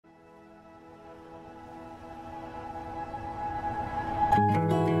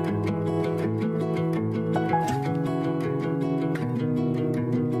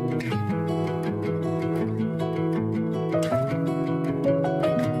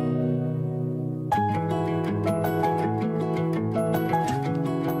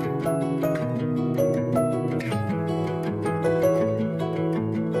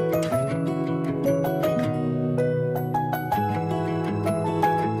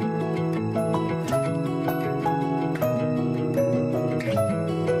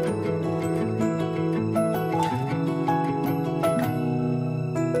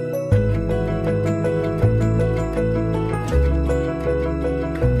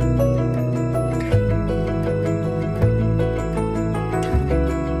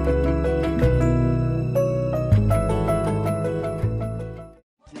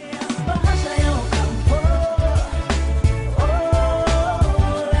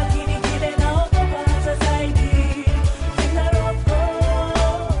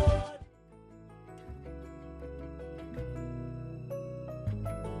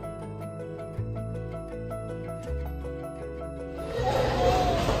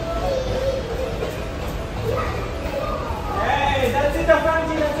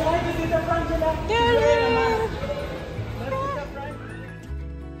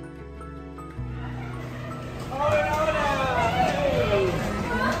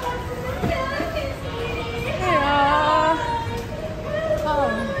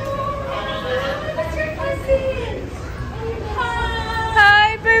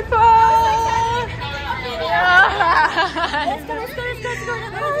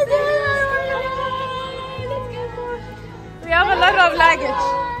We have a lot of luggage.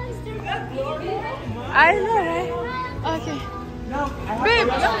 I know, right? Okay. Babe,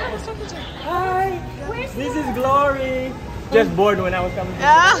 hi. This is Glory. Just bored when I was coming.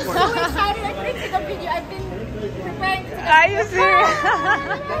 Yeah. So excited! I couldn't see the video. I've been preparing to. Are you serious?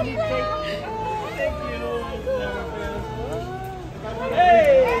 Thank you.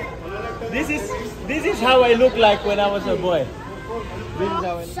 Hey. This is how I look like when I was a boy. This is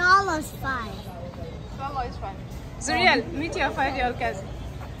how I look. Solo's fine. Solo is fun. Zuriel, meet your 5-year-old cousin.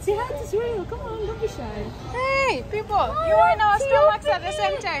 Say hi to Zuriel. Come on, don't be shy. Hey, people, you are in our stomachs at the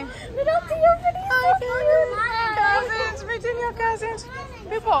same time. Without Theophany. Cousins, meeting your cousins.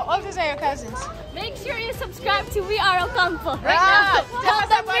 People, all these are your cousins. Make sure you subscribe to We Are Ocampo right Ah, now. Help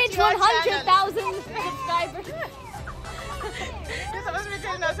them reach your 100,000 subscribers. You're supposed to be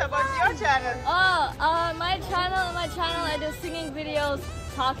telling us about your channel. My channel, I do singing videos,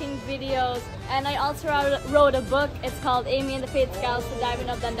 talking videos, and I also wrote a book. It's called Amy and the Faith Scouts, The Diamond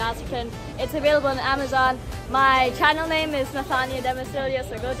of Dandasarkan. It's available on Amazon. My channel name is Thandi and Theophany,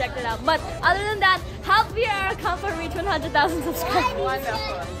 so go check it out. But other than that, help We Are Ocampo reach 100,000 subscribers.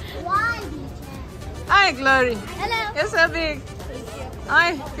 Wonderful. Why? Hi, Glory. Hello. You're so big.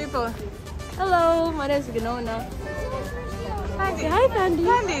 Hi, people. Hello, my name is Ganona. Thandi. Hi, Thandi.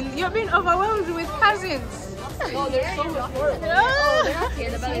 Thandi, you've been overwhelmed with cousins. Oh, there's so much more. Oh, They're not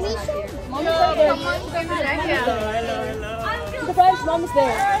here. The belly's not here. Come on, baby. Hello. Surprise, Mom's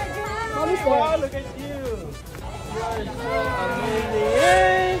there. Mommy's there. Wow, look at you. You are so amazing.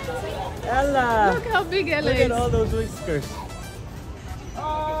 Hey. Ella. Look how big Ella Look is. at all those whiskers.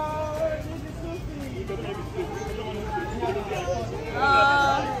 Oh, this is so sweet.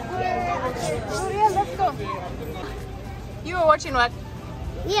 Let's go. You were watching what?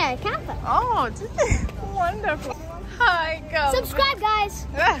 Yeah, Kappa. Oh, wonderful. Hi, girl. Subscribe, guys.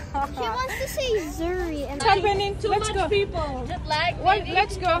 She wants to say Zuri and Happening. Let's go. people. Jet lag. What?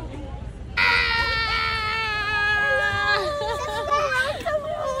 Let's go.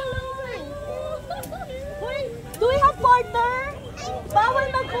 Do we have partner? Bawal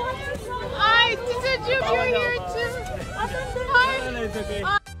mag-watch. Hi, Tita Juke, you're here too. Hi. No, it's okay.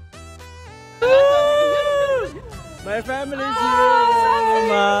 Woo! My family's here.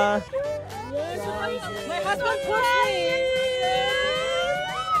 Ma. My husband pushed me.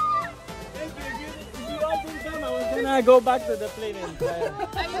 Thank you. If you all didn't come, I was gonna go back to the plane and fly.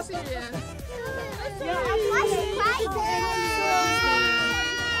 Are you serious? Yeah, I'm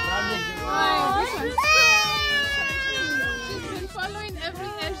She's been following every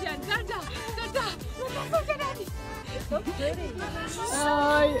Asian. Dada, Dada. So pretty.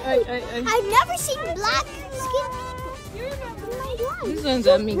 I've never seen black skin people. You remember my life. These ones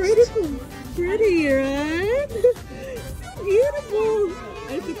are mixed. Pretty, right? So beautiful.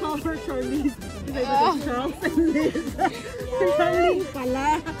 I used to call her Charlize because I was Charles and Liz. Charlize pala.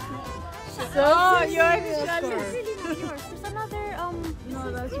 So you're jealous. There's another No,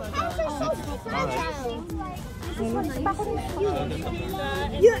 that's not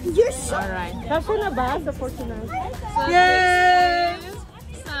You're so All right. Kasha na ba sa Fortunato? Yay!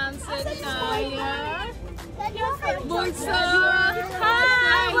 Bunso!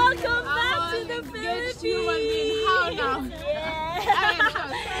 Hi! Welcome back to the Philippines! Human being. How now?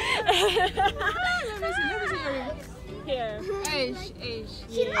 Let me see your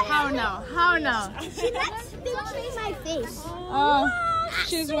Here. How now? How now? She likes pinching my face. Oh,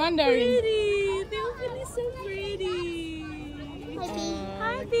 she's wondering. Pretty! Theophany is so pretty!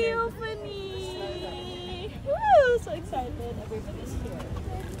 Hi, Theophany! Woo! So excited. Everybody's here.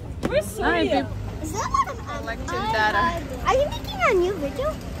 Where's Sonia? Is that what Collective data. Are you making a new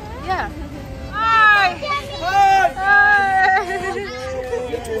video? Yeah. Hi!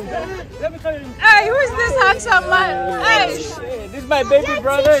 Let me tell you. Hey, who is this handsome man? Hey! This is my baby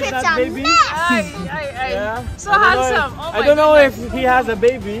brother. It's not baby. Hey! Yeah. So handsome. Oh my I don't know if he has a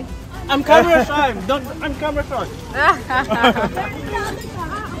baby. I'm camera shy. I'm camera shy.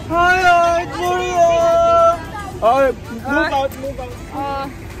 Hi, it's Maria. Oh, move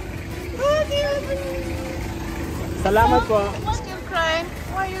out. Salamat po. Still crying?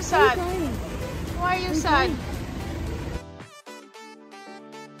 Why are you sad? Why are you sad?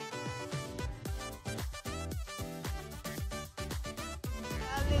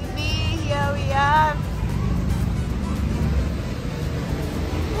 Here we are.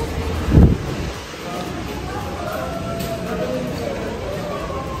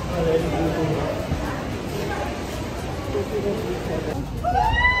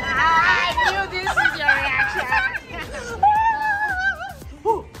 I knew this is your reaction.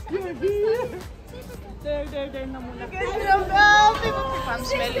 There na muna. I'm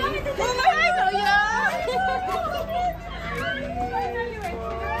smelling. Oh my God,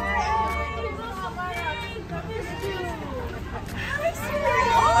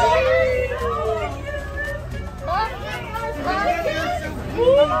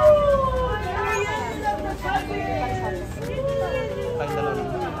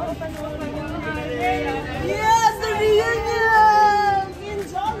 Yes, the reunion in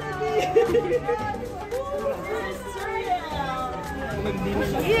Jollibee.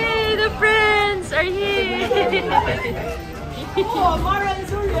 Yay! The friends are here! Oh, Mara and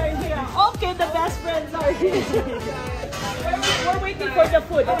Zuri are here. Okay, the best friends are here. We're waiting for the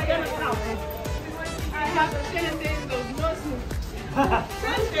food. It's gonna come. I have 10 days of no soup.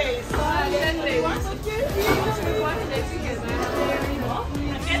 10 days. 10 days. I'm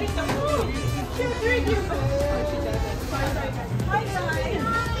getting the food. Hi guys.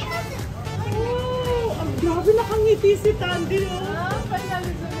 Oh, ang grabe nakangiti si Thandi.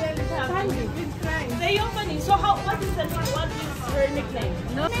 Finally, Zuriel is happy. We've been crying. Theophany. So what is her nickname?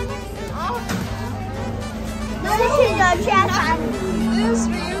 No, she's a chef. This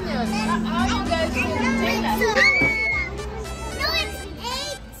reunion. How you guys feeling? Take that. No, it's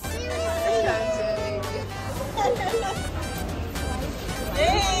 8. Seriously.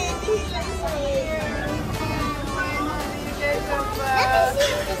 Hey, Tila is here. Finally, you guys are Let back. me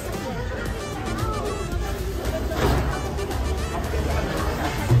see if this is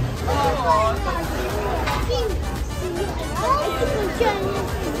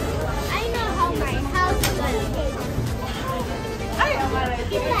I know how my house is going to be.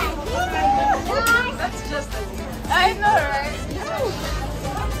 That's just I know, right?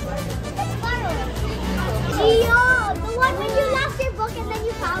 Gio, the one when you lost your book and then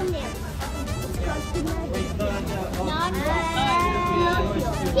you found him.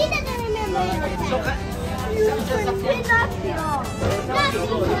 He doesn't remember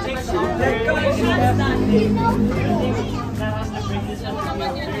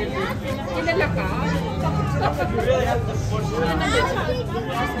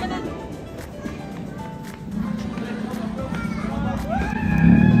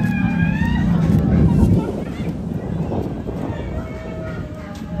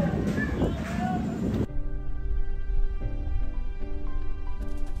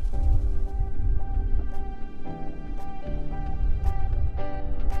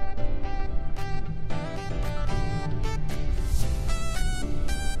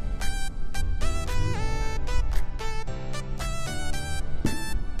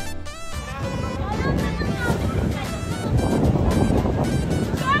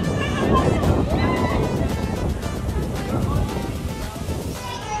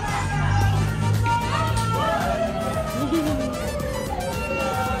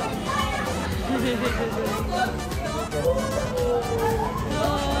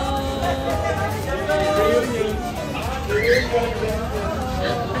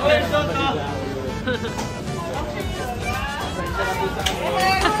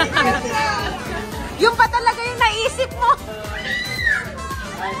Yung pa talaga yung naisip mo.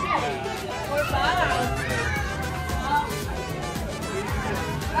 We're back.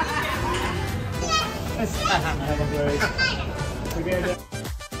 Aquarius. I'm Aquarius. Together.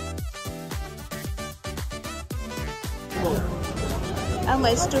 Alma,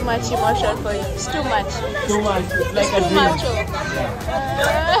 it's too much emotion for you. It's too much. Too much. It's like a Too dream. much.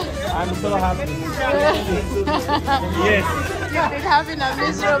 I'm so happy. Yes. You've been having a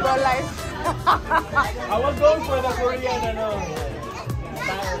miserable life. I was going for the Korean and all.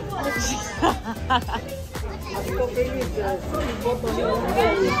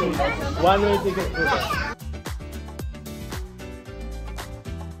 One way ticket.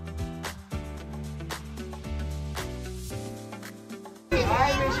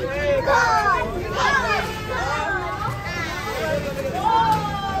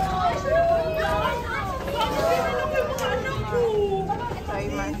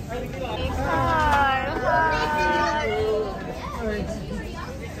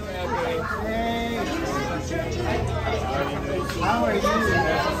 How are you?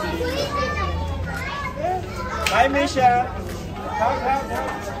 Bye, Misha.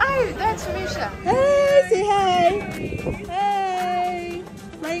 Hi, that's Misha. Hey, say hi. Hey.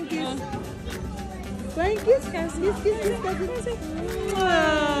 Flying kiss. Flying kiss. Kiss, kiss, kiss, kiss.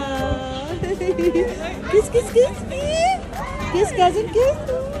 Aww. Kiss, kiss, kiss. Kiss, cousin, kiss.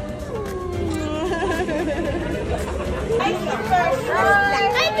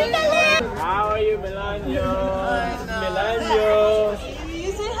 How are you, Melanio? Melanio.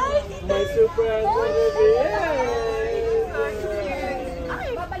 You say hi. My super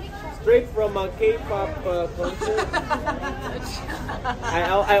straight from a K-pop concert.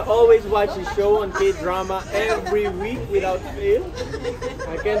 I always watch the show on K-drama every week without fail.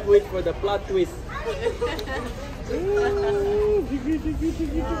 I can't wait for the plot twist.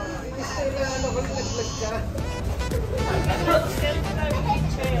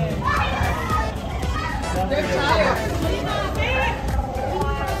 They're tired.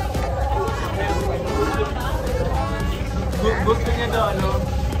 Gusto niya daw, ano?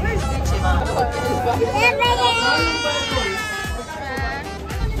 Where's Richie?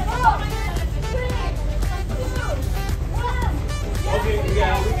 Okay,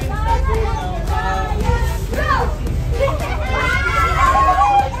 yeah, we can start going now.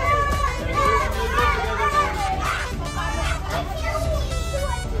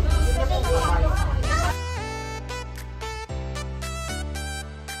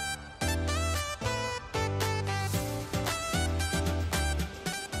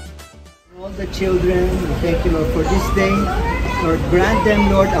 All the children, we thank you, Lord, for this day. Lord, grant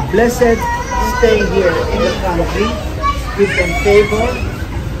them, Lord, a blessed stay here in the country. Give them favor,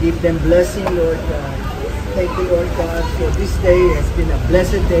 give them blessing, Lord God. Thank you, Lord God, for this day has been a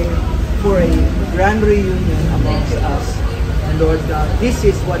blessed day for a grand reunion amongst us. And Lord God, this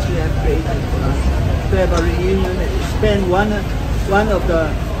is what you have created for us, to have a reunion and to spend one of the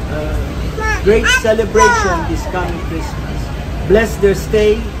great celebration this coming Christmas. Bless their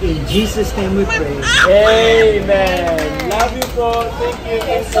stay. In Jesus' name we pray. Amen. Love you, Paul. Thank you.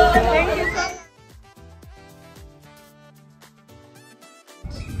 Thank you so much.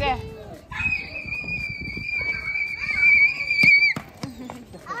 There.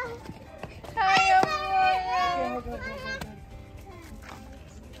 Hi, Amor.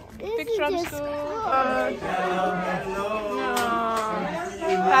 Picture from school.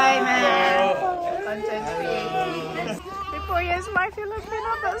 Hi, man. Content free. Before you is my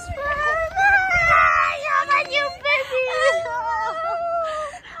Filipino best friend. You're my new baby.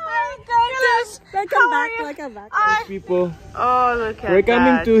 Welcome back. People, Oh, look at we're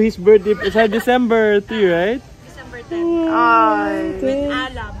coming to his birthday. It's our December 3, right? December 10. Oh, With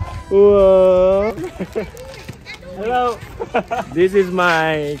Alam. Whoa. Hello. This is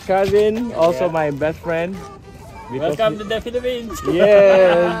my cousin, also my best friend. Welcome to the Philippines.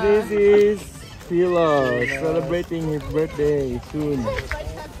 Yes, this is Philo celebrating his birthday soon.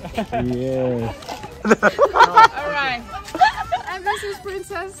 Yes. Alright. And this is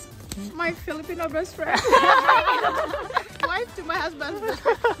Princess, my Filipino best friend. Wife to my husband's best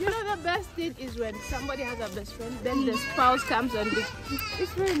friend. You know the best thing is when somebody has a best friend, then the spouse comes and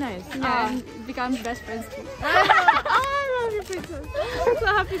it's very nice. Yeah, and becomes best friends too. I love you, Princess. I'm so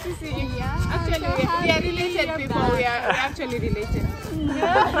happy to see you. Yeah, Actually, so we are related you're people. back. We are actually related.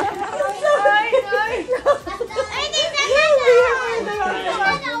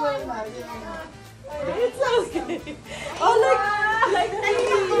 It's okay. Oh, like a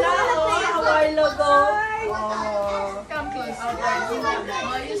while ago. Come close. Oh,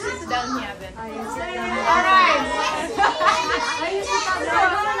 you sit down here, Ben. Alright.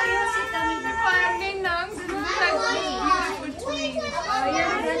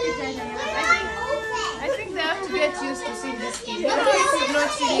 I think they have to get used to seeing this kid. But kids have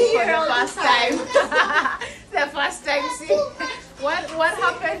not seen it for the first time.